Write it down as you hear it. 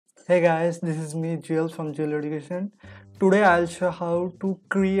Hey guys, this is me Jewel from Jewel Education. Today I'll show how to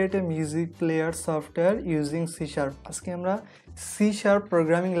create a music player software using C#. আজকে আমরা C#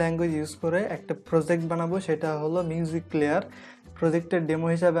 programming language use করে একটা project বানাবো, সেটা হলো music player. প্রজেক্টের demo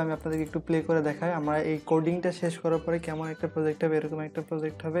হিসাবে আমি আপনাদেরকে একটু প্লে করে দেখাই। আমরা এই কোডিংটা শেষ করার পরে কেমন একটা প্রজেক্ট হবে, এরকম একটা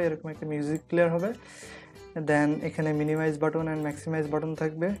প্রজেক্ট হবে, এরকম একটা মিউজিক প্লেয়ার হবে। দেন এখানে minimise button and maximise button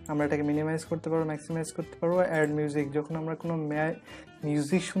থাকবে। আমরা এটাকে মিনিমাইজ করতে পারবো, ম্যাক্সিমাইজ করতে পারবো। অ্যাড মিউজিক, যখন আমরা কোনো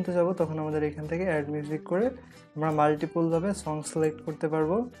মিউজিক শুনতে যাব তখন আমাদের এখান থেকে অ্যাড মিউজিক করে আমরা মাল্টিপলভাবে সং সিলেক্ট করতে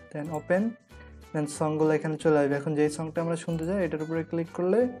পারবো। দেন ওপেন, দেন সংগুলো এখানে চলে আসবে। এখন যেই সংটা আমরা শুনতে চাই এটার উপরে ক্লিক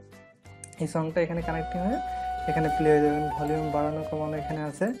করলে এই সংটা এখানে কানেক্টিং হয়ে এখানে প্লে হয়ে যাবে। ভলিউম বাড়ানো কমানো এখানে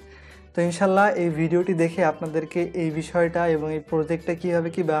আছে। তো ইনশাল্লাহ এই ভিডিওটি দেখে আপনাদেরকে এই বিষয়টা এবং এই প্রজেক্টটা কীভাবে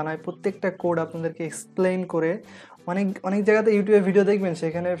কী বানায় প্রত্যেকটা কোড আপনাদেরকে এক্সপ্লেইন করে, অনেক জায়গাতে ইউটিউবে ভিডিও দেখবেন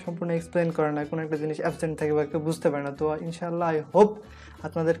সেখানে সম্পূর্ণ এক্সপ্লেইন করে না, কোনো একটা জিনিস অ্যাবসেন্ট থাকে বা কেউ বুঝতে পারে না। তো ইনশাল্লাহ আই হোপ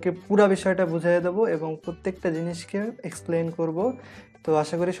আপনাদেরকে পুরো বিষয়টা বুঝিয়ে দেবো এবং প্রত্যেকটা জিনিসকে এক্সপ্লেইন করব। তো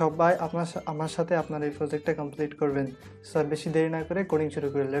আশা করি সবাই আমার সাথে আপনার এই প্রজেক্টটা কমপ্লিট করবেন। স্যার বেশি দেরি না করে কোডিং শুরু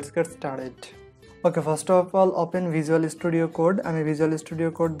করি। Let's get started. Okay, first of all open visual studio code. আমি ভিজুয়াল স্টুডিও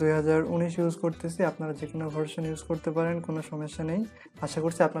কোড 2019 ইউজ করতেছি। আপনারা যে কোনো ভার্সন ইউজ করতে পারেন, কোনো সমস্যা নেই। আশা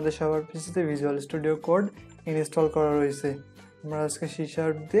করছি আপনাদের সবার পিসিতে ভিজুয়াল স্টুডিও কোড ইনস্টল করা রয়েছে। আমরা আজকে C#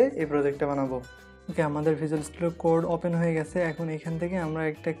 দিয়ে এই প্রজেক্টটা বানাবো। ওকে, আমাদের ভিজুয়াল স্টুডিও কোড ওপেন হয়ে গেছে। এখন এখান থেকে আমরা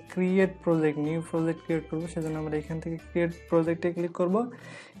একটা create project, new project create করবো। সেজন্য আমরা এখান থেকে ক্রিয়েট প্রজেক্টে ক্লিক করব।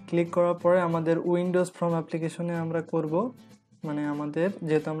 ক্লিক করার পরে আমাদের উইন্ডোজ ফ্রম অ্যাপ্লিকেশনে আমরা করব, মানে আমাদের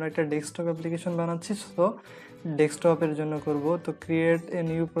যেহেতু আমরা একটা ডেস্কটপ অ্যাপ্লিকেশন বানাচ্ছি তো ডেস্কটপের জন্য করব। তো ক্রিয়েট এ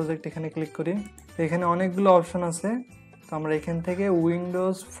নিউ প্রজেক্ট এখানে ক্লিক করি। তো এখানে অনেকগুলো অপশন আছে। তো আমরা এখান থেকে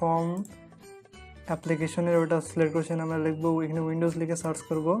উইন্ডোজ ফ্রম অ্যাপ্লিকেশনের ওটা সিলেক্ট করছি। আমরা লিখবো এখানে উইন্ডোজ লিখে সার্চ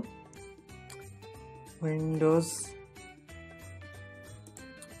করব। উইন্ডোজ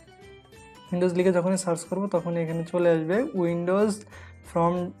লিখে যখনই সার্চ করব তখন এখানে চলে আসবে উইন্ডোজ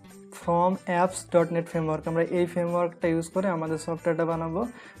ফ্রম অ্যাপস.নেট ফ্রেমওয়ার্ক। আমরা এই ফ্রেমওয়ার্কটা ইউজ করে আমাদের সফটওয়্যারটা বানাবো।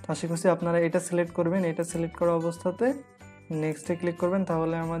 তো আশা করছি আপনারা এটা সিলেক্ট করবেন। এটা সিলেক্ট করা অবস্থাতে নেক্সটে ক্লিক করবেন,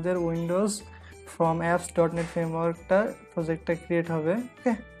 তাহলে আমাদের উইন্ডোজ ফ্রম অ্যাপস.নেট ফ্রেমওয়ার্কটা প্রজেক্টটা ক্রিয়েট হবে।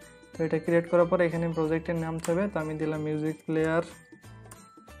 ওকে, তো এটা ক্রিয়েট করার পরে এখানে প্রজেক্টের নাম চাবে। তো আমি দিলাম মিউজিক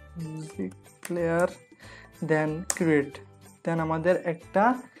প্লেয়ার, দেন ক্রিয়েট। দেন আমাদের একটা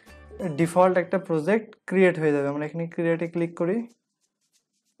ডিফল্ট একটা প্রজেক্ট ক্রিয়েট হয়ে যাবে। আমরা এখানে ক্রিয়েটে ক্লিক করি।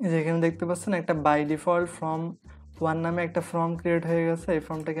 যেখানে দেখতে পাচ্ছেন একটা বাই ডিফল্ট ফর্ম 1 নামে একটা ফর্ম ক্রিয়েট হয়ে গেছে। এই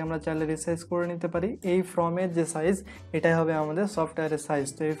ফর্মটাকে আমরা চাইলে রিসাইজ করে নিতে পারি। এই ফর্মের যে সাইজ এটাই হবে আমাদের সফটওয়্যারের সাইজ।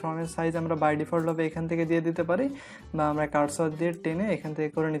 তো এই ফর্মের সাইজ আমরা বাই ডিফল্ট হবে এখান থেকে দিয়ে দিতে পারি বা আমরা কার্সর দিয়ে টেনে এখান থেকে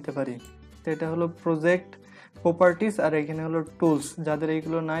করে নিতে পারি। তো এটা হলো প্রজেক্ট প্রপার্টিস, আর এখানে হলো টুলস। যাদের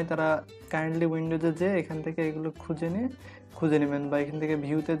এইগুলো নাই তারা কাইন্ডলি উইন্ডোজে যে এখান থেকে এগুলো খুঁজে নেবেন বা এখান থেকে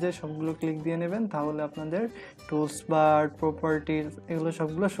ভিউতে যে সবগুলো ক্লিক দিয়ে নেবেন, তাহলে আপনাদের টুলস বা প্রপার্টিস এগুলো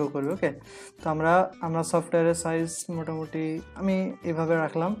সবগুলো শো করবে। ওকে, তো আমরা সফটওয়্যারের সাইজ মোটামুটি আমি এভাবে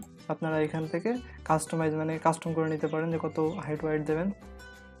রাখলাম। আপনারা এখান থেকে কাস্টম করে নিতে পারেন যে কত হাইট ওয়াইট দেবেন।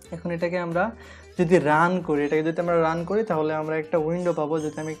 এখন এটাকে আমরা যদি রান করি তাহলে আমরা একটা উইন্ডো পাবো।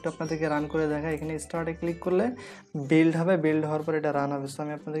 যদি আমি একটু আপনাদেরকে রান করে দেখাই, এখানে স্টার্টে ক্লিক করলে বিল্ড হবে, বিল্ড হওয়ার পর এটা রান হবে। তো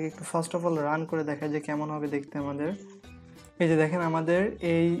আমি আপনাদেরকে একটু ফার্স্ট অফ অল রান করে দেখাই যে কেমন হবে দেখতে। আমাদের এই যে দেখেন আমাদের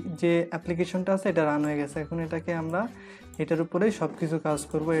এই যে অ্যাপ্লিকেশনটা আছে এটা রান হয়ে গেছে। এখন এটার উপরেই সব কিছু কাজ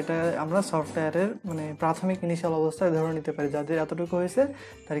করব। এটা আমরা সফটওয়্যারের মানে প্রাথমিক ইনিশিয়াল অবস্থায় ধরে নিতে পারি। যাদের এতটুকু হয়েছে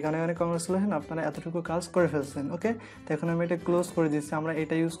তাদেরকে অনেক অনেক কংগ্রেচুলেশন, আপনারা এতটুকু কাজ করে ফেলছেন। ওকে, তো এখন আমি এটা ক্লোজ করে দিচ্ছি। আমরা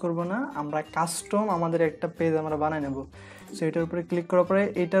এটা ইউজ করব না, আমরা কাস্টম আমাদের একটা পেজ আমরা বানাই নেব। সো এটার উপরে ক্লিক করার পরে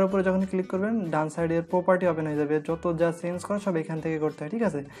এটার উপরে যখন ক্লিক করবেন ডান সাইডের প্রপার্টি ওপেন হয়ে যাবে। যত যা চেঞ্জ করা সব এখান থেকে করতে হয়, ঠিক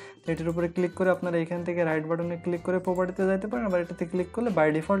আছে। তো এটার উপরে ক্লিক করে আপনারা এখান থেকে রাইট বাটনে ক্লিক করে প্রপার্টিতে যাইতে পারেন। আবার এটাতে ক্লিক করলে বাই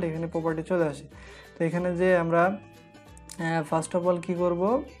ডিফল্ট এখানে প্রপার্টি চলে আসে। তো এখানে যে আমরা ফার্স্ট অফ অল কী করব,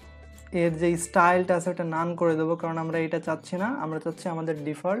 এর যে স্টাইলটা আছে ওটা নান করে দেবো, কারণ আমরা এটা চাচ্ছি না, আমরা চাচ্ছি আমাদের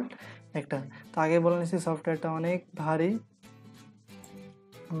ডিফল্ট একটা। তো আগে বলে নিচ্ছি সফটওয়্যারটা অনেক ভারী।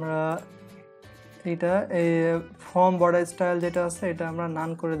 আমরা এইটা এই ফর্ম বর্ডার স্টাইল যেটা আছে এটা আমরা নান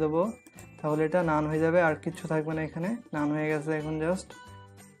করে দেবো, তাহলে এটা নান হয়ে যাবে, আর কিছু থাকবে না। এখানে নান হয়ে গেছে। এখন জাস্ট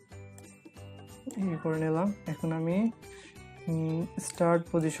করে নিলাম। এখন আমি স্টার্ট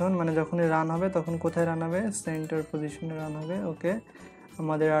পজিশন, মানে যখনই রান হবে তখন কোথায় রান হবে, সেন্টার পজিশনে রান হবে। ওকে,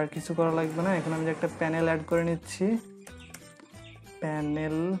 আমাদের আর কিছু করা লাগবে না। এখন আমি একটা প্যানেল অ্যাড করে নিচ্ছি।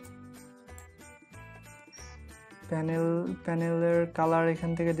 প্যানেলের কালার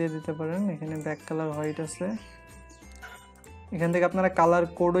এখান থেকে দিয়ে দিতে পারেন। এখানে ব্যাক কালার হোয়াইট আছে। এখান থেকে আপনারা কালার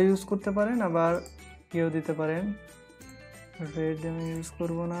কোডও ইউজ করতে পারেন, আবার কেউ দিতে পারেন। রেড আমি ইউজ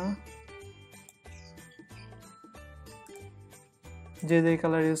করব না। যে যে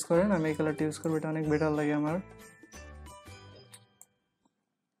কালার ইউজ করেন, আমি এই কালারটা ইউজ করবো, এটা অনেক বেটার লাগে আমার।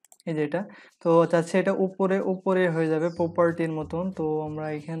 এই যে এটা, তো চাচ্ছি এটা উপরে উপরে হয়ে যাবে প্রপার্টির মতন। তো আমরা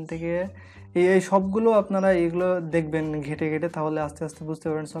এখান থেকে এই সবগুলো আপনারা এগুলো দেখবেন ঘেটে ঘেটে, তাহলে আস্তে আস্তে বুঝতে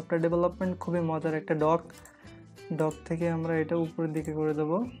পারবেন। সফটওয়্যার ডেভেলপমেন্ট খুবই মজার একটা ডক থেকে আমরা এটা উপরের দিকে করে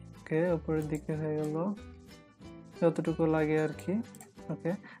দেবো। ওকে, উপরের দিকে হয়ে গেল যতটুকু লাগে আর কি।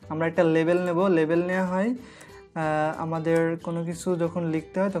 ওকে, আমরা একটা লেবেল নেব। লেবেল নেওয়া হয় আমাদের কোনো কিছু যখন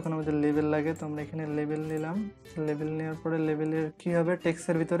লিখতে হয় তখন আমাদের লেবেল লাগে, তো আমরা এখানে লেবেল নিলাম। লেবেল নেওয়ার পরে লেবেলের কি হবে,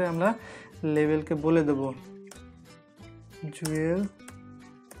 টেক্সটের ভিতরে আমরা লেবেলকে বলে দেব জুয়েল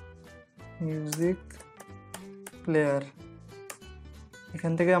মিউজিক প্লেয়ার।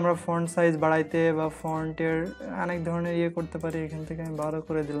 এখান থেকে আমরা ফন্ট সাইজ বাড়াইতে বা ফন্টের অনেক ধরনের ইয়ে করতে পারি। এখান থেকে আমি 12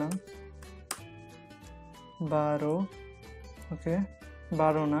 করে দিলাম, 12। ওকে,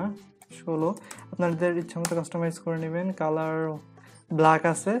 12 না 16, আপনাদের ইচ্ছা মতো কাস্টমাইজ করে নেবেন। কালার ব্ল্যাক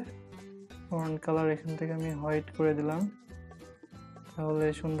আছে, ফন্ট কালার এখান থেকে আমি হোয়াইট করে দিলাম, তাহলে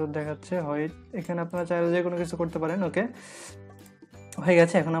সুন্দর দেখাচ্ছে হোয়াইট। এখানে আপনারা চাইলে যে কোনো কিছু করতে পারেন। ওকে, হয়ে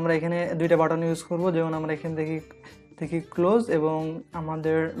গেছে। এখন আমরা এখানে দুইটা বাটন ইউজ করব, যেমন আমরা এখানে দেখি ক্লোজ এবং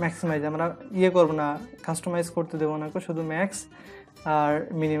আমাদের ম্যাক্সিমাইজ। আমরা ইয়ে করবো না, কাস্টমাইজ করতে দেবো না, শুধু ম্যাক্স আর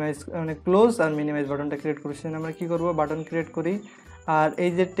মিনিমাইজ, মানে ক্লোজ আর মিনিমাইজ বাটনটা ক্রিয়েট করি। সেজন্য আমরা কী করবো, বাটন ক্রিয়েট করি। আর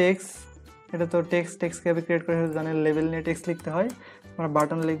এই যে টেক্সট, এটা তো টেক্সট কীভাবে ক্রিয়েট করে জানেন, লেভেল নিয়ে টেক্সট লিখতে হয়। আমরা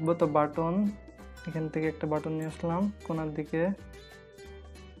বাটন লিখবো, তো বাটন এখান থেকে একটা বাটন নিয়ে আসলাম কোনার দিকে,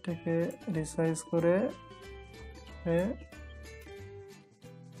 এটাকে রিসাইজ করে।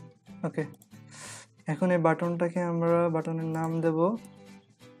 ওকে, এখন এই বাটনটাকে আমরা বাটনের নাম দেব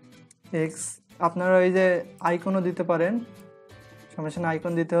এক্স। আপনারা এই যে আইকনও দিতে পারেন, সমস্যা না।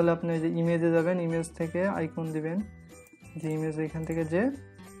 আইকন দিতে হলে আপনি এই যে ইমেজে যাবেন, ইমেজ থেকে আইকন দিবেন। যে ইমেজ এখান থেকে যে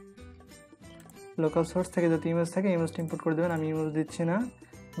লোকাল সোর্স থেকে যদি ইমেজ থাকে ইমেজটা ইম্পোর্ট করে দেবেন। আমি ইমেজ দিচ্ছি না,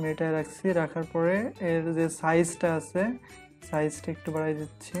 আমি এটা রাখছি। রাখার পরে এর যে সাইজটা আছে, সাইজটা একটু বাড়াই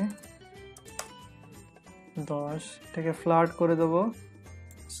দিচ্ছি 10। এটাকে ফ্ল্যাট করে দেবো।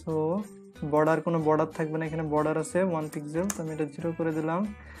 সো বর্ডার, কোনো বর্ডার থাকবে না, এখানে বর্ডার আছে 1 পিক্সেল, তো আমি এটা 0 করে দিলাম।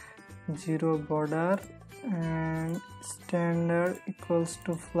 0 border and standard equals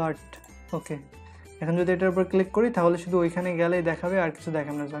to flat. ওকে, এখন যদি এটার উপর ক্লিক করি তাহলে শুধু ওইখানে গেলেই দেখাবে, আর কিছু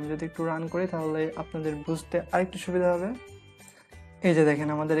দেখাবে না। আমি যদি একটু রান করি তাহলে আপনাদের বুঝতে আরেকটু সুবিধা হবে। এই যে দেখেন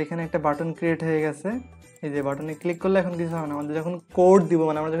আমাদের এখানে একটা বাটন ক্রিয়েট হয়ে গেছে। এই যে বাটনে ক্লিক করলে এখন কিছু হবে না, আমাদের যখন কোড দিব,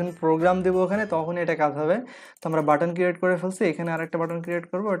 মানে আমরা যখন প্রোগ্রাম দিব ওখানে, তখন এটা কাজ হবে। তো আমরা বাটন ক্রিয়েট করে ফেলছি। এখানে আরেকটা বাটন ক্রিয়েট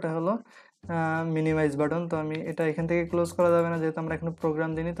করব, এটা হলো মিনিমাইজ বাটন। তো আমি এটা এখান থেকে ক্লোজ করা যাবে না, যেহেতু আমরা এখনো প্রোগ্রাম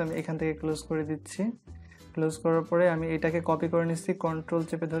দিইনি, তো আমি এখান থেকে ক্লোজ করে দিচ্ছি। ক্লোজ করার পরে আমি এটাকে কপি করে নিচ্ছি, কন্ট্রোল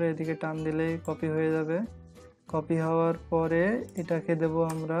চেপে ধরে এদিকে টান দিলেই কপি হয়ে যাবে। কপি হওয়ার পরে এটাকে দেব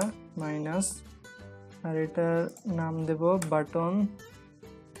আমরা মাইনাস, আর এটার নাম দেব বাটন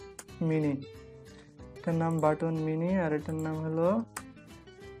মিনি। এটার নাম বাটন মিনি, আর এটার নাম হলো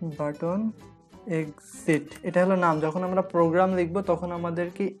বাটন এক্সিট। এটা হলো নাম। যখন আমরা প্রোগ্রাম লিখবো তখন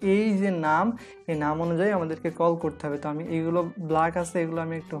আমাদেরকে এই যে নাম, এই নাম অনুযায়ী আমাদেরকে কল করতে হবে। তো আমি এইগুলো ব্ল্যাক আছে, এগুলো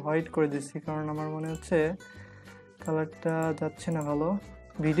আমি একটু হোয়াইট করে দিচ্ছি, কারণ আমার মনে হচ্ছে কালারটা যাচ্ছে না ভালো।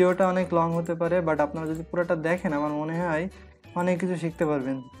 ভিডিওটা অনেক লং হতে পারে, বাট আপনারা যদি পুরোটা দেখেন আমার মনে হয় অনেক কিছু শিখতে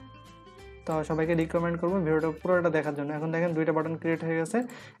পারবেন। তো সবাইকে রিকমেন্ড করবো ভিডিওটা পুরোটা দেখার জন্য। এখন দেখেন দুইটা বাটন ক্রিয়েট হয়ে গেছে।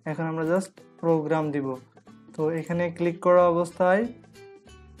 এখন আমরা জাস্ট প্রোগ্রাম দিব। তো এখানে ক্লিক করা অবস্থায়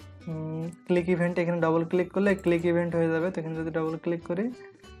ক্লিক ইভেন্ট, এখানে ডাবল ক্লিক করলে ক্লিক ইভেন্ট হয়ে যাবে। তো এখানে যদি ডাবল ক্লিক করি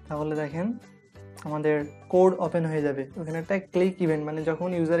তাহলে দেখেন আমাদের কোড ওপেন হয়ে যাবে। ওখানে একটা ক্লিক ইভেন্ট, মানে যখন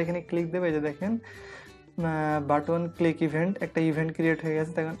ইউজার এখানে ক্লিক দেবে, এই যে দেখেন বাটন ক্লিক ইভেন্ট, একটা ইভেন্ট ক্রিয়েট হয়ে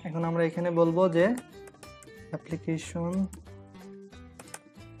গেছে। এখন আমরা এখানে বলবো যে অ্যাপ্লিকেশন,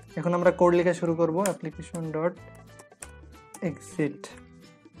 এখন আমরা কোড লেখা শুরু করব। Application dot exit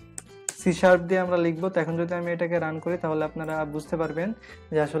C sharp দিয়ে আমরা লিখবো। তো এখন যদি আমি এটাকে রান করি তাহলে আপনারা বুঝতে পারবেন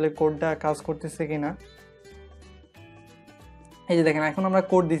যে আসলে কোডটা কাজ করতেছে কিনা। এই যে দেখেন এখন আমরা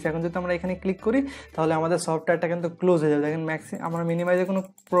কোড দিচ্ছি। এখন যদি আমরা এখানে ক্লিক করি তাহলে আমাদের সফটওয়্যারটা কিন্তু ক্লোজ হয়ে যাবে। দেখেন আমরা মিনিমাইজে কোনো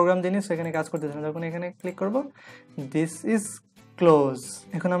প্রোগ্রাম দিইনি, সেখানে কাজ করতেছে না। যখন এখানে ক্লিক করব দিস ইজ ক্লোজ।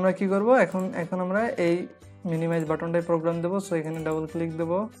 এখন আমরা কি করব, এখন আমরা এই মিনিমাইজ বাটনটায় প্রোগ্রাম দেবো। সো এখানে ডাবল ক্লিক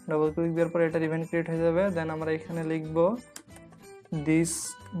দেবো। ডাবল ক্লিক দেওয়ার পরে এটা ইভেন্ট ক্রিয়েট হয়ে যাবে। দেন আমরা এখানে লিখব this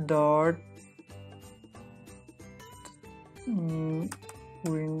dot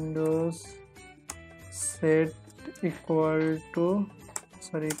Windows set equal to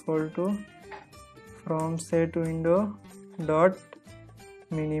from set window dot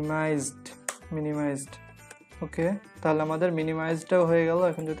minimized। ওকে, তাহলে আমাদের মিনিমাইজটাও হয়ে গেল।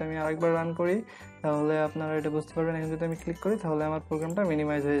 এখন যদি আমি আরেকবার রান করি তাহলে আপনারা এটা বুঝতে পারবেন। এখন যদি আমি ক্লিক করি তাহলে আমার প্রোগ্রামটা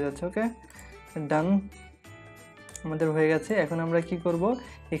মিনিমাইজ হয়ে যাচ্ছে। ওকে, ডান। আমাদের হয়ে গেছে। এখন আমরা কি করব,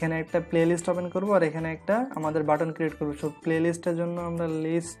 এখানে একটা প্লেলিস্ট ওপেন করব আর এখানে একটা আমাদের বাটন ক্রিয়েট করব। সো প্লেলিস্টের জন্য আমরা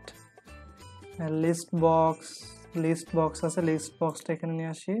লিস্ট বক্স আছে, লিস্ট বক্সটা এখানে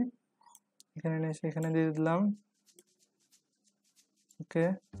নিয়ে আসি, এখানে নিয়ে এসে এখানে দিয়ে দিলাম। ওকে,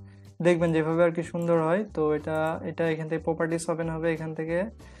 দেখবেন যেভাবে আর কি সুন্দর হয়। তো এটা এখান থেকে প্রপার্টিস ওপেন হবে, এখান থেকে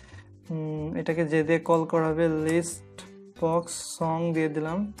এটাকে যে দিয়ে কল করা হবে লিস্ট বক্স সং দিয়ে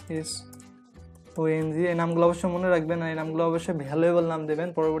দিলাম, ONG। এই নামগুলো অবশ্যই মনে রাখবেন, আর এই নামগুলো অবশ্যই ভ্যালুয়েবল নাম দেবেন,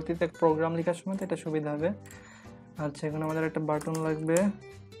 পরবর্তীতে প্রোগ্রাম লেখার সময় তো এটা সুবিধা হবে। আচ্ছা, এখন আমাদের একটা বাটন লাগবে,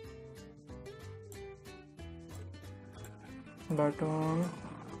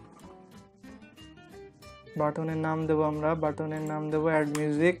 বাটনের নাম দেবো আমরা, বাটনের নাম দেবো অ্যাড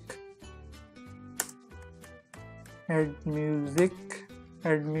মিউজিক।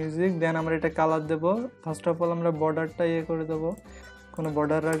 দেন আমরা এটা colour Dev. First of all আমরা বর্ডারটা করে দেবো, কোনো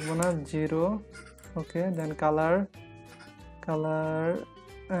বর্ডার রাখবো না, 0। ওকে, দেন কালার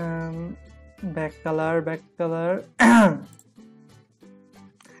ব্যাক কালার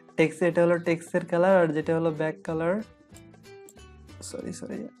টেক্সট, এটা হলো টেক্সটের কালার, আর যেটা হলো ব্যাক কালার, সরি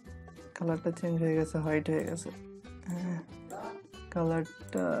কালারটা চেঞ্জ হয়ে গেছে, হোয়াইট হয়ে গেছে।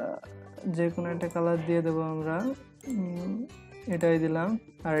 কালারটা যে কোনো একটা কালার দিয়ে দেবো আমরা, এটাই দিলাম,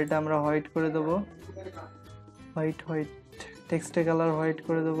 আর এটা আমরা হোয়াইট করে দেবো, হোয়াইট টেক্সটের কালার হোয়াইট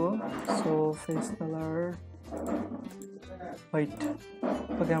করে দেবো। So face colour white.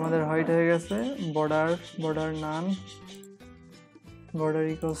 ওকে, আমাদের হোয়াইট হয়ে গেছে। Border naan, border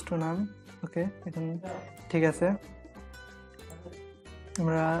equals to নান। ওকে, এখন ঠিক আছে,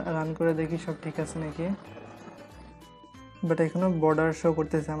 আমরা রান করে দেখি সব ঠিক আছে নাকি। বাট এখনো বর্ডার শো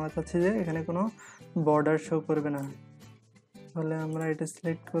করতেছে, আমরা চাচ্ছি যে এখানে কোনো বর্ডার শো করবে না। তাহলে আমরা এটা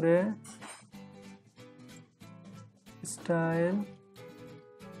সিলেক্ট করে style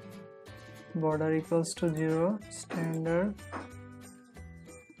border equals to 0, standard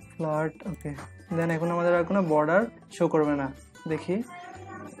flat. ওকে, দেন এখন আমাদের আর কোনো বর্ডার শো করবে না। দেখি,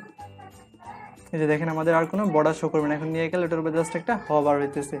 এই যে দেখেন আমাদের আর কোনো বর্ডার শো করবে না। এখন নিয়ে গেলে এটার উপর জাস্ট একটা হবার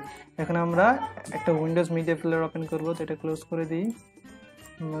হইতেছে। এখন আমরা একটা উইন্ডোজ মিডিয়া প্লেয়ার ওপেন করব, তো এটা ক্লোজ করে দিই।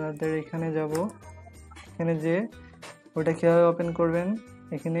 আমাদের এখানে যাব, এখানে যে ওটা কীভাবে ওপেন করবেন,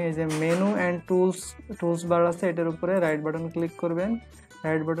 এখানে এই যে মেনু অ্যান্ড টুলস বার আছে, এটার উপরে রাইট বাটন ক্লিক করবেন।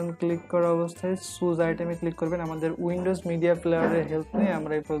 রাইট বাটন ক্লিক করা অবস্থায় চুজ আইটেমে ক্লিক করবেন। আমাদের উইন্ডোজ মিডিয়া প্লেয়ারের হেল্প নিয়ে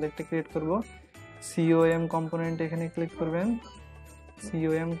আমরা এই প্রজেক্টটা ক্রিয়েট করব। COM কম্পোনেন্ট এখানে ক্লিক করবেন।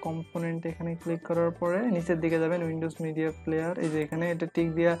 COM কম্পোনেন্ট এখানে ক্লিক করার পরে নিচের দিকে যাবেন, উইন্ডোজ মিডিয়া প্লেয়ার, এই যে এখানে এটা টিক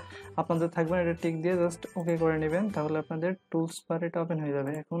দিয়ে আপনাদের থাকবেন, এটা টিক দিয়ে জাস্ট ওকে করে নেবেন, তাহলে আপনাদের টুলস বার এটা ওপেন হয়ে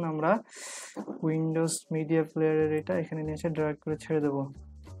যাবে। এখন আমরা উইন্ডোজ মিডিয়া প্লেয়ারের এটা এখানে নিয়ে এসে ড্র্যাগ করে ছেড়ে দেবো।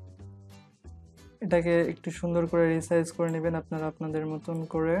 এটাকে একটু সুন্দর করে রিসাইজ করে নেবেন আপনারা আপনাদের মতন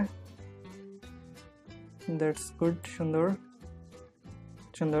করে। দ্যাটস গুড,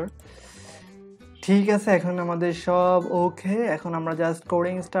 সুন্দর। ঠিক আছে, এখন আমাদের সব ওকে। এখন আমরা জাস্ট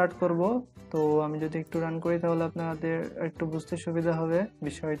কোডিং স্টার্ট করব। তো আমি যদি একটু রান করি তাহলে আপনাদের একটু বুঝতে সুবিধা হবে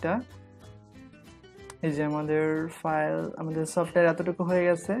বিষয়টা। এই যে আমাদের আমাদের সফটওয়্যার এতটুকু হয়ে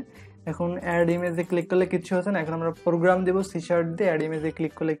গেছে। এখন অ্যাড ইমেজে ক্লিক করলে কিছু হচ্ছে না, এখন আমরা প্রোগ্রাম দেবো C# দিয়ে। অ্যাড ইমেজে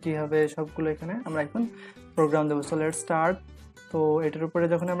ক্লিক করলে কি হবে সবগুলো এখানে আমরা এখন প্রোগ্রাম দেবো। So let's start. তো এটার উপরে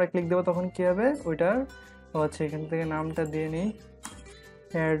যখন আমরা ক্লিক দেবো তখন কি হবে, ওইটার আচ্ছা এখান থেকে নামটা দিয়ে নিই,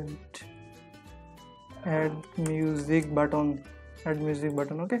 অ্যাড মিউজিক বাটন।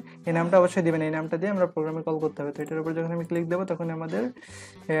 ওকে, এই নামটা অবশ্যই দিবেন, এই নামটা দিয়ে আমরা প্রোগ্রামে কল করতে হবে। তো এটার উপর যখন আমি ক্লিক দেবো তখন আমাদের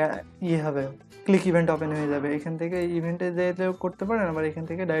হবে, ক্লিক ইভেন্ট ওপেন হয়ে যাবে। এখান থেকে ইভেন্টে যেতেও করতে পারেন, আবার এখান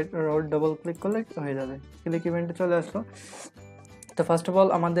থেকে ডাইরেক্ট ডবল ক্লিক করলে হয়ে যাবে, ক্লিক ইভেন্টে চলে আসলো। তো ফার্স্ট অফ অল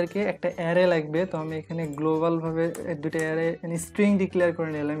আমাদেরকে একটা অ্যারে লাগবে। তো আমি এখানে গ্লোবালভাবে দুটো অ্যারে স্ট্রিং ডিক্লেয়ার করে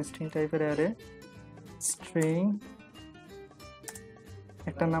নিলাম, স্ট্রিং টাইপের অ্যারে। স্ট্রিং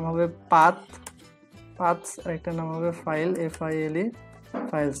একটা নাম হবে পাথস, আর একটা নাম হবে ফাইল, FILE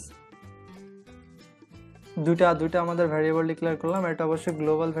ফাইলস। দুইটা আমাদের ভ্যারিয়েবল ডিক্লেয়ার করলাম। এটা অবশ্যই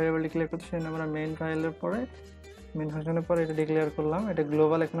গ্লোবাল ভ্যারিয়েবল ডিক্লেয়ার করতে, সেটা আমরা মেইন ফাইলের পরে মেইন ফাংশনের পরে এটা ডিক্লেয়ার করলাম। এটা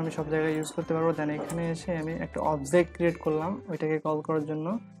গ্লোবাল এখন আমি সব জায়গায় ইউজ করতে পারবো। দেন এখানে এসে আমি একটা অবজেক্ট ক্রিয়েট করলাম ওইটাকে কল করার জন্য।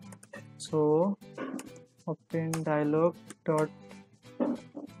 So open dialogue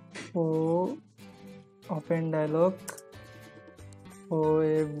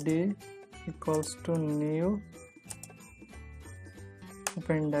OFD equals to new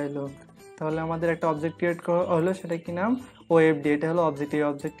open dialog। তাহলে আমাদের একটা অবজেক্ট ক্রিয়েট করা হলো, সেটা কি নাম, OFD। এটা হলো অবজেক্ট, এই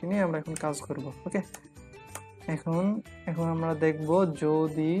অবজেক্টটি নিয়ে আমরা এখন কাজ করব। ওকে, এখন আমরা দেখব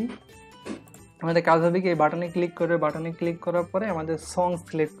যদি আমাদের কাজ হবে কি, এই বাটনে ক্লিক করার পরে আমাদের সং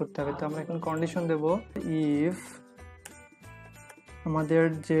সিলেক্ট করতে হবে। তো আমরা এখন কন্ডিশন দেব, ইফ আমাদের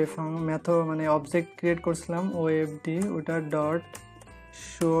যে মেথড মানে অবজেক্ট ক্রিয়েট করছিলাম ওএফডি ওটা dot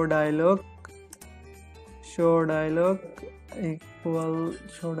show dialogue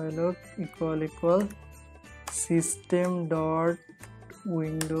equal system dot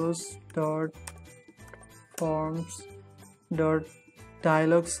Windows dot forms dot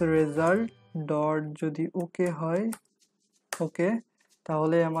dialogues result dot যদি ওকে হয় ওকে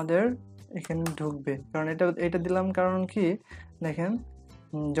তাহলে আমাদের এখানে ঢুকবে। কারণ এটা দিলাম কারণ কি দেখেন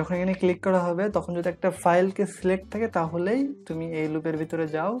যখন এখানে ক্লিক করা হবে তখন যদি একটা ফাইলকে সিলেক্ট থাকে তাহলেই তুমি এই লুপের ভিতরে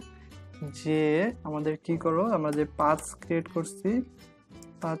যাও, যে আমাদের কি করো আমরা যে পাথ ক্রিয়েট করছি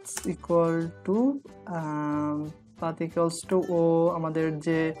পাথ ইকুয়ালস টু ও আমাদের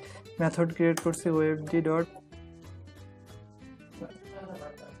যে মেথড ক্রিয়েট করছি ওএফডি ডট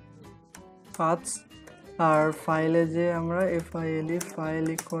পাথ আর ফাইলে যে আমরা file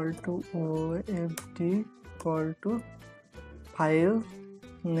equal to ওএফডি equal to file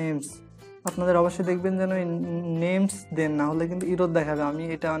names. আপনাদের অবশ্যই দেখবেন যেন নেমস দেন, না হলে কিন্তু ইরর দেখাবে। আমি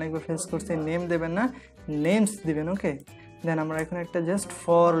এটা অনেকবার ফেস করছি, নেম দেবেন না নেমস দিবেন। ওকে, দেন আমরা এখন একটা জাস্ট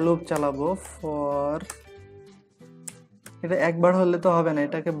ফর লুপ চালাবো। ফর এটা একবার হলে তো হবে না,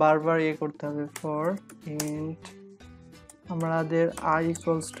 এটাকে বারবার করতে হবে। ফর ইন্ট আমাদের i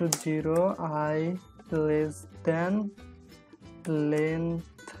equals to 0, i less than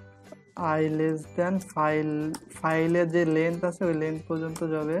length, i less than ফাইলের যে লেন্থ আছে ওই লেন্থ পর্যন্ত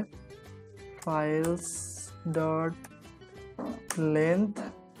যাবে। Files dot length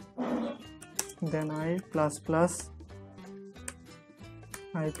then i plus plus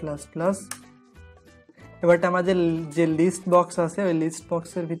এবারটা আমাদের যে লিস্ট বক্স আছে ওই লিস্ট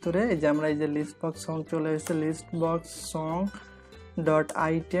বক্সের ভিতরে এই যে আমরা এই যে লিস্ট বক্স সং চলে এসেছে, list box song dot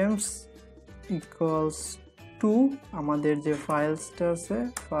items equals to আমাদের যে ফাইলসটা আছে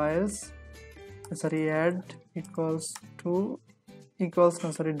অ্যাড ইকুয়ালস টু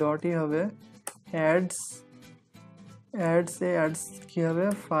ডটই হবে অ্যাডস কি হবে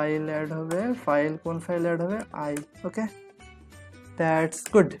ফাইল অ্যাড হবে, কোন ফাইল অ্যাড হবে আই। ওকে, দ্যাটস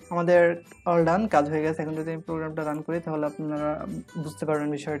গুড, আমাদের অল ডান, কাজ হয়ে গেছে। এখন যদি আমি প্রোগ্রামটা রান করি তাহলে আপনারা বুঝতে পারবেন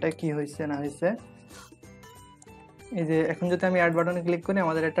বিষয়টা কি হয়েছে না হয়েছে। এই যে এখন যদি আমি অ্যাড বাটনে ক্লিক করি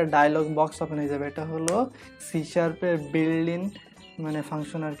আমাদের একটা ডায়লগ বক্স ওপেন হয়ে যাবে। এটা হলো C# বিল্ড ইন মানে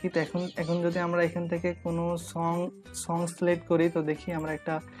ফাংশন আর কি। তো এখন যদি আমরা এখান থেকে কোনো সং সিলেক্ট করি তো দেখি আমরা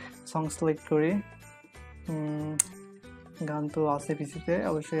একটা সং সিলেক্ট করি। গান তো আছে পিসিতে,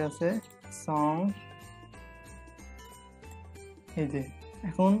 অবশ্যই আছে সং। এই যে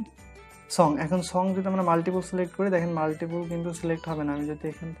এখন সং যদি আমরা মাল্টিপল সিলেক্ট করি দেখেন মাল্টিপল কিন্তু সিলেক্ট হবে না। আমি যদি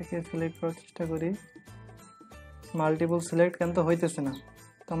এখান থেকে সিলেক্ট করার চেষ্টা করি মাল্টিপল সিলেক্ট কিন্তু হইতেছে না।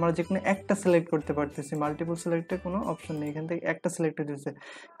 তো আমরা যে কোনো একটা সিলেক্ট করতে পারতেছি, মাল্টিপল সিলেক্টে কোনো অপশন নেই, এখান থেকে একটা সিলেক্ট হইতেছে।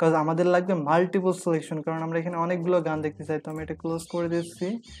 কারণ আমাদের লাগবে মাল্টিপল সিলেকশন, কারণ আমরা এখানে অনেকগুলো গান দেখতে চাই। তো আমি এটা ক্লোজ করে দিচ্ছি।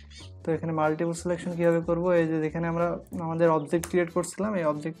 তো এখানে মাল্টিপল সিলেকশন কীভাবে করবো, এই যে যেখানে আমরা আমাদের অবজেক্ট ক্রিয়েট করছিলাম এই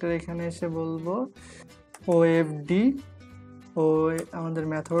অবজেক্টের এখানে এসে বলবো ওএফডি আমাদের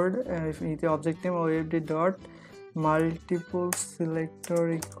method object name ওএফডি dot multiple selector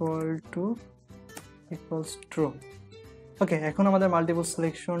equals true. ওকে, এখন আমাদের মাল্টিপল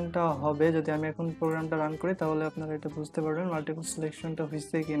সিলেকশনটা হবে। যদি আমি এখন প্রোগ্রামটা রান করি তাহলে আপনারা এটা বুঝতে পারবেন মাল্টিপল সিলেকশনটা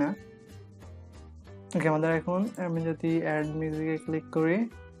হয়েছে কিনা। ওকে, আমাদের এখন আমি যদি অ্যাড মিউজিকে ক্লিক করি,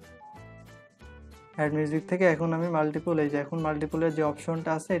 অ্যাড মিউজিক থেকে এখন আমি মাল্টিপল এই যে এখন মাল্টিপলের যে অপশনটা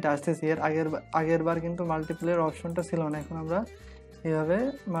আছে এটা আসতেছে। এর আগের বার কিন্তু মাল্টিপলের অপশনটা ছিল না। এখন আমরা এইভাবে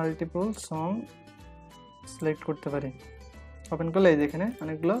মাল্টিপল সং সিলেক্ট করতে পারি। ওপেন করলে এই যে এখানে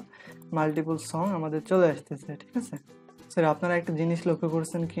অনেকগুলো মাল্টিপল সং আমাদের চলে আসতেছে। ঠিক আছে স্যার, আপনারা একটা জিনিস লক্ষ্য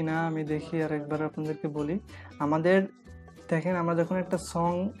করছেন কি না আমি দেখি আর একবার আপনাদেরকে বলি। আমাদের দেখেন আমরা যখন একটা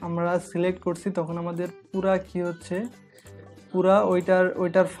সং আমরা সিলেক্ট করছি তখন আমাদের পুরা কি হচ্ছে, পুরা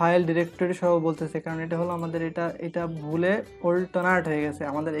ওইটার ফাইল ডিরেক্টরি সহ বলতেছে। কারণ এটা হলো আমাদের এটা ভুলে অল্টারনেট হয়ে গেছে।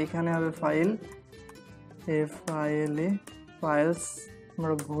 আমাদের এইখানে হবে ফাইলস,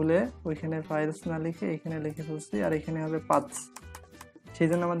 আমরা ভুলে ওইখানে ফাইলস না লিখে এখানে লিখে ফেলছি, আর এখানে হবে পাথস। সেই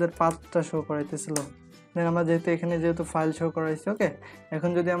জন্য আমাদের পাথটা শো করাইতেছিল। দেন আমরা যেহেতু ফাইল শো করাইছি। ওকে, এখন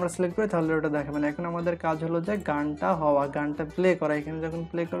যদি আমরা সিলেক্ট করি তাহলে ওটা দেখাবে না। এখন আমাদের কাজ হলো যে গানটা প্লে করা। এখানে যখন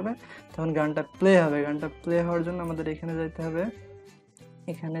প্লে করবে তখন গানটা প্লে হবে। গানটা প্লে হওয়ার জন্য আমাদের এখানে যাইতে হবে।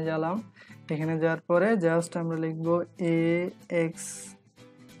 এখানে গেলাম, এখানে যাওয়ার পরে জাস্ট আমরা লিখবো AX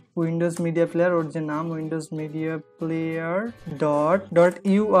উইন্ডোজ মিডিয়া প্লেয়ার, ওর যে নাম Windows media player dot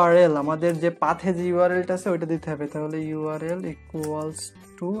URL, আমাদের যে পাথে যে URLটা আছে ওইটা দিতে হবে। তাহলে URL ইকুয়ালস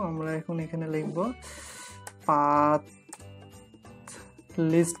টু আমরা এখন এখানে লিখবো পাথ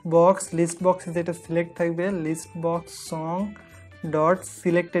লিস্ট বক্স যেটা সিলেক্ট থাকবে list box song dot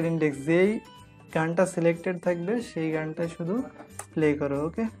selected index, যেই গানটা সিলেক্টেড থাকবে সেই গানটা শুধু প্লে করো।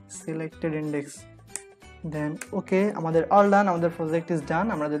 ওকে, সিলেক্টেড ইন্ডেক্স, দেন ওকে, আমাদের অল ডান, আমাদের প্রজেক্ট ইজ ডান।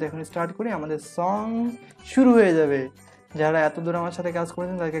 আমরা যদি এখন স্টার্ট করি আমাদের সং শুরু হয়ে যাবে। যারা এত দূর আমার সাথে কাজ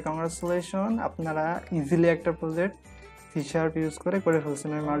করেছেন তাদেরকে কংগ্রাচুলেশন, আপনারা ইজিলি একটা প্রজেক্ট সি শার্প ইউজ করে ফেলছেন।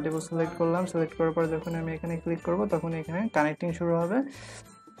 আমি মাল্টিপল সিলেক্ট করলাম, সিলেক্ট করার পর যখন আমি এখানে ক্লিক করব তখন এখানে কানেক্টিং শুরু হবে,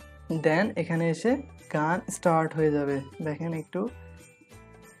 দেন এখানে এসে গান স্টার্ট হয়ে যাবে। দেখেন একটু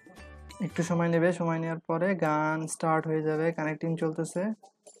সময় নেবে, সময় নেওয়ার পরে গান স্টার্ট হয়ে যাবে, কানেক্টিং চলতেছে।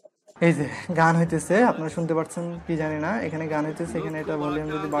 এই যে গান হইতেছে, আপনারা শুনতে পাচ্ছেন কি জানি না, এখানে গান হইতেছে। এখানে এটা ভলিউম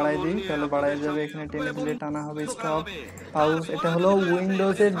যদি বাড়াই দিই তাহলে বাড়াই যাবে, এখানে টেনে দিলে টানা হবে, স্টপ, পাউজ। এটা হলো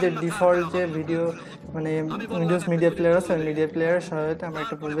উইন্ডোজের যে ডিফল্ট যে ভিডিও মানে উইন্ডোজ মিডিয়া প্লেয়ার আছে, মিডিয়া প্লেয়ারের সহায়তায় আমরা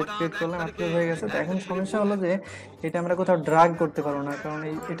একটা প্রজেক্ট ক্রিয়েট করলাম, আপলোড হয়ে গেছে। তো এখন সমস্যা হলো যে এটা আমরা কোথাও ড্রাগ করতে পারবো না, কারণ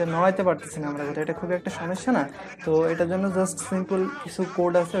এটা নড়াইতে পারতেছি না আমরা কোথাও, এটা খুবই একটা সমস্যা না। তো এটার জন্য জাস্ট সিম্পল কিছু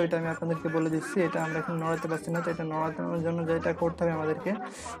কোড আছে, ওইটা আমি আপনাদেরকে বলে দিচ্ছি। এটা আমরা এখন নড়াতে পারছি না, তো এটা নড়ানোর জন্য যেটা করতে হবে আমাদেরকে,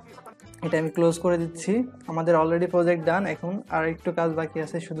 এটা আমি ক্লোজ করে দিচ্ছি। আমাদের অলরেডি প্রজেক্ট ডান, এখন আর একটু কাজ বাকি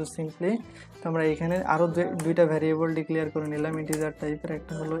আছে, শুধু সিম্পলি তো আমরা এখানে আরও দুইটা ভ্যারিয়েবল ডিক্লেয়ার করে নিলাম ইন্টিজার টাইপের।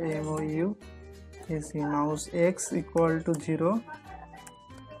 একটা হলো MOU AC mouse X equal to 0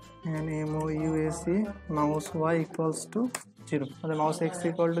 and MOU AC mouse Y equals to 0, মানে mouse X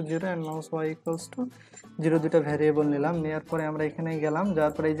equal to 0 and mouse Y equals to 0, দুটো ভ্যারিয়েবল নিলাম। নেওয়ার পরে আমরা এখানে গেলাম,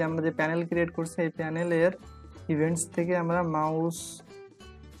 যাওয়ার পরে এই যে আমরা যে প্যানেল ক্রিয়েট করছি, এই প্যানেলের ইভেন্টস থেকে আমরা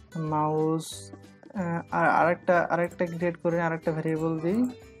মাউস আর আরেকটা ক্রিয়েট করে আরেকটা ভ্যারিয়েবল দিই,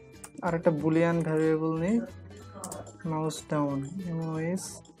 আরেকটা বুলিয়ান ভ্যারিয়েবল নিই, mouse down MOUS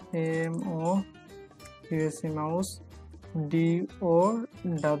mouse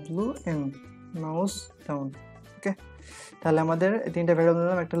DOWN mouse down. ওকে, তাহলে আমাদের তিনটা ভ্যারিয়েবল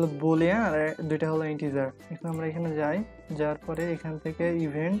দিলাম, একটা হলো বুলিয়ান আর দুইটা হলো ইন্টিজার। এখন আমরা এখানে যাওয়ার পরে এখান থেকে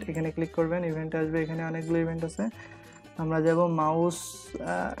ইভেন্ট, এখানে ক্লিক করবেন, ইভেন্ট আসবে, এখানে অনেকগুলো ইভেন্ট আছে। আমরা যাব মাউস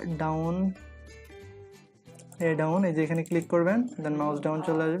ডাউন, ডাউন, এই যে এখানে ক্লিক করবেন, দেন মাউস ডাউন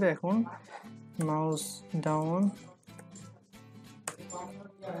চলে আসবে। এখন mouse down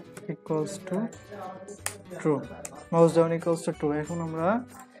equals to true, mouse down equals to true. এখন আমরা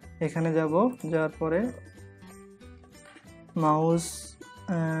এখানে যাওয়ার পরে মাউস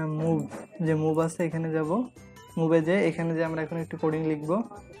মুভ আছে, এখানে মুভে যে এখানে যে আমরা এখন একটু কোডিং লিখব,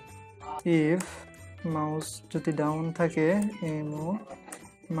 ইফ মাউস যদি ডাউন থাকে,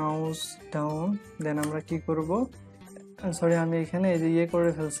 মাউস ডাউন, দেন আমরা কি করব, সরি আমি এখানে এই যে করে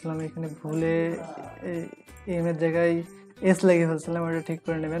ফেলছিলাম, এখানে ভুলে এম এর জায়গায় এস লেগে ফেলছিলাম, ওটা ঠিক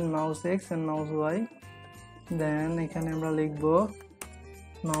করে নেবেন। Mouse X and mouse Y, দেন এখানে আমরা লিখব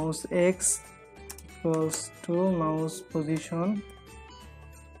mouse X equals to mouse position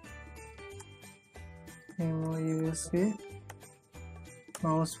MOUSE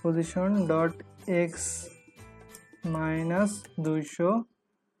mouse position dot X minus 200।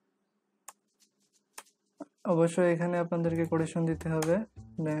 অবশ্যই এখানে আপনাদেরকে কোটেশন দিতে হবে।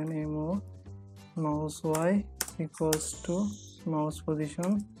 দেন mouse Y equals to mouse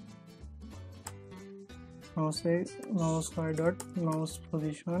position mouse Y dot mouse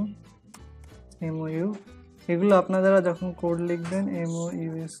position MOU। এগুলো আপনারা যখন কোড লিখবেন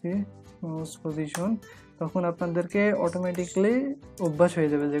MOUSE মাউস পজিশন, তখন আপনাদেরকে অটোমেটিকলি অভ্যাস হয়ে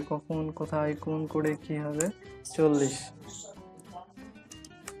যাবে যে কখন কোথায় কোন কোডে কি হবে। 40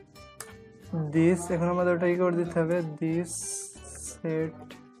 দিস, এখন আমাদের ওটা করে দিতে হবে, this set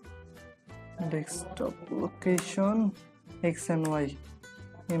desktop location X and Y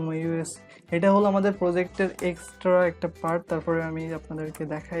MOUS। এটা হলো আমাদের প্রজেক্টের এক্সট্রা একটা পার্ট, তারপরে আমি আপনাদেরকে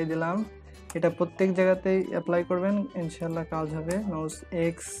দেখাই দিলাম। এটা প্রত্যেক জায়গাতেই অ্যাপ্লাই করবেন, ইনশাআল্লাহ কাজ হবে। মাউস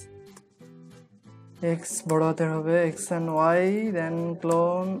X বড় হাতের হবে, X and Y, then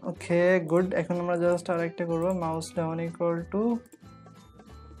clone. Okay, good. এখন আমরা জাস্ট আরেকটা করব, mouse down equal to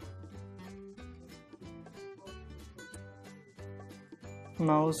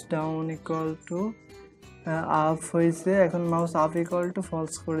up হয়েছে, এখন mouse up equal to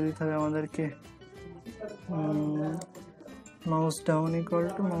false করে দিতে হবে আমাদেরকে। Mouse down equal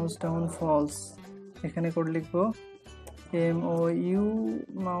to mouse down false, এখানে কোড লিখবো MOU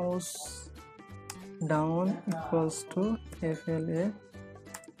mouse down equals to FLA,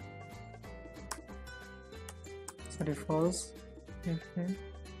 sorry false,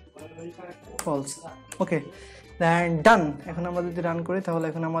 false. ওকে, দেন ডান। এখন আমরা যদি রান করি তাহলে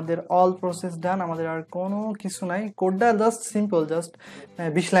এখন আমাদের অল প্রসেস ডান, আমাদের আর কোনো কিছু নাই। কোডটা জাস্ট সিম্পল, জাস্ট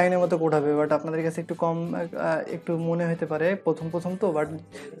 20 লাইনের মতো কোড হবে, বাট আপনাদের কাছে একটু কম একটু মনে হতে পারে প্রথম তো, বাট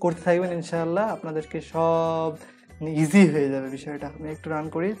করতে থাকবেন ইনশাআল্লাহ আপনাদেরকে সব ইজি হয়ে যাবে বিষয়টা। আমি একটু রান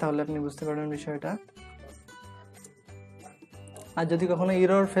করি তাহলে আপনি বুঝতে পারবেন বিষয়টা। আর যদি কখনো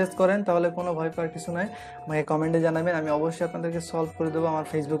এরর ফেস করেন তাহলে কোনো ভয় পাওয়ার কিছু নাই, আমাকে কমেন্টে জানাবেন, আমি অবশ্যই আপনাদেরকে সলভ করে দেবো। আমার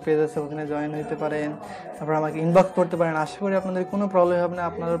ফেসবুক পেজ আছে, ওখানে জয়েন হতে পারেন, তারপর আমাকে ইনবক্স করতে পারেন। আশা করি আপনাদের কোনো প্রবলেম হবে না,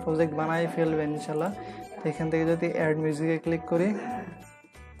 আপনারা প্রজেক্ট বানাই ফেলবেন ইনশাল্লাহ। তো এখান থেকে যদি অ্যাড মিউজিকে ক্লিক করি,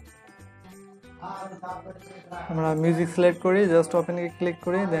 আমরা মিউজিক সিলেক্ট করি, জাস্ট ওপেনে ক্লিক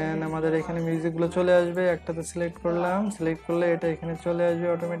করি, দেন আমাদের এখানে মিউজিকগুলো চলে আসবে। একটাতে সিলেক্ট করলাম, সিলেক্ট করলে এটা এখানে চলে আসবে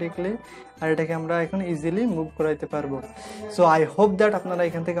অটোমেটিকলি, আর এটাকে আমরা এখন ইজিলি মুভ করাইতে পারবো। সো আই হোপ দ্যাট আপনারা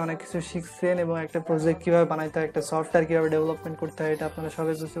এখান থেকে অনেক কিছু শিখছেন এবং একটা প্রজেক্ট কীভাবে বানাইতে হয়, একটা সফটওয়্যার কীভাবে ডেভেলপমেন্ট করতে হয়, এটা আপনারা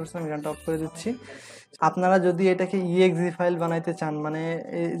সবাই বুঝতে পারছেন। আমি গানটা অফ করে দিচ্ছি। আপনারা যদি এটাকে ইএক্সি ফাইল বানাইতে চান, মানে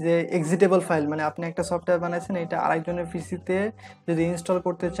এই যে এক্সিটেবল ফাইল, মানে আপনি একটা সফটওয়্যার বানাইছেন, এটা আরেকজনের পিসিতে যদি ইনস্টল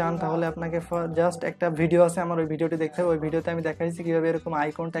করতে চান, তাহলে আপনাকে জাস্ট একটা ভিডিও আছে আমার, ওই ভিডিওটি দেখতে হবে। ওই ভিডিওতে আমি দেখাইছি কীভাবে এরকম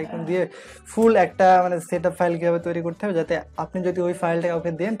আইকন টাইকন দিয়ে ফুল একটা মানে সেট আপ ফাইল কীভাবে তৈরি করতে হবে, যাতে আপনি যদি ওই ফাইলটা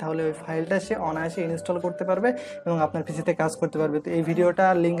কাউকে দেন তাহলে ওই ফাইলটা সে অনায়াসে ইনস্টল করতে পারবে এবং আপনার পিসিতে কাজ করতে পারবে। তো এই ভিডিওটা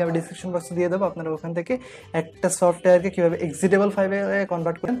লিঙ্ক আমি ডিসক্রিপশন বক্সে দিয়ে দেবো, আপনারা ওখান থেকে একটা সফটওয়্যারকে কীভাবে এক্সিটেবল ফাইলে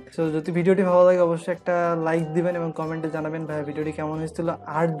কনভার্ট করেন। সো যদি ভিডিওটি ভালো লাগে অবশ্যই একটা লাইক দিবেন এবং কমেন্টে জানাবেন ভাই ভিডিওটি কেমন হয়েছিল।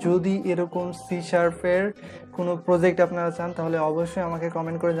 আর যদি এরকম সি শার্পের কোনো প্রজেক্ট আপনারা চান তাহলে অবশ্যই আমাকে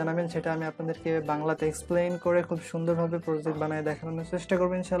কমেন্ট করে জানাবেন, সেটা আমি আপনাদেরকে বাংলাতে এক্সপ্লেইন করে খুব সুন্দরভাবে প্রজেক্ট বানিয়ে দেখানোর চেষ্টা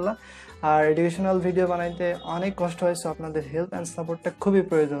করবো ইনশাল্লাহ। আর এডুকেশনাল ভিডিও বানাইতে অনেক কষ্ট হয়, সো আপনাদের হেল্প অ্যান্ড সাপোর্টটা খুবই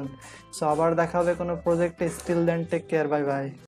প্রয়োজন। সো আবার দেখা হবে কোনো প্রজেক্টে। Still then take care, bye bye.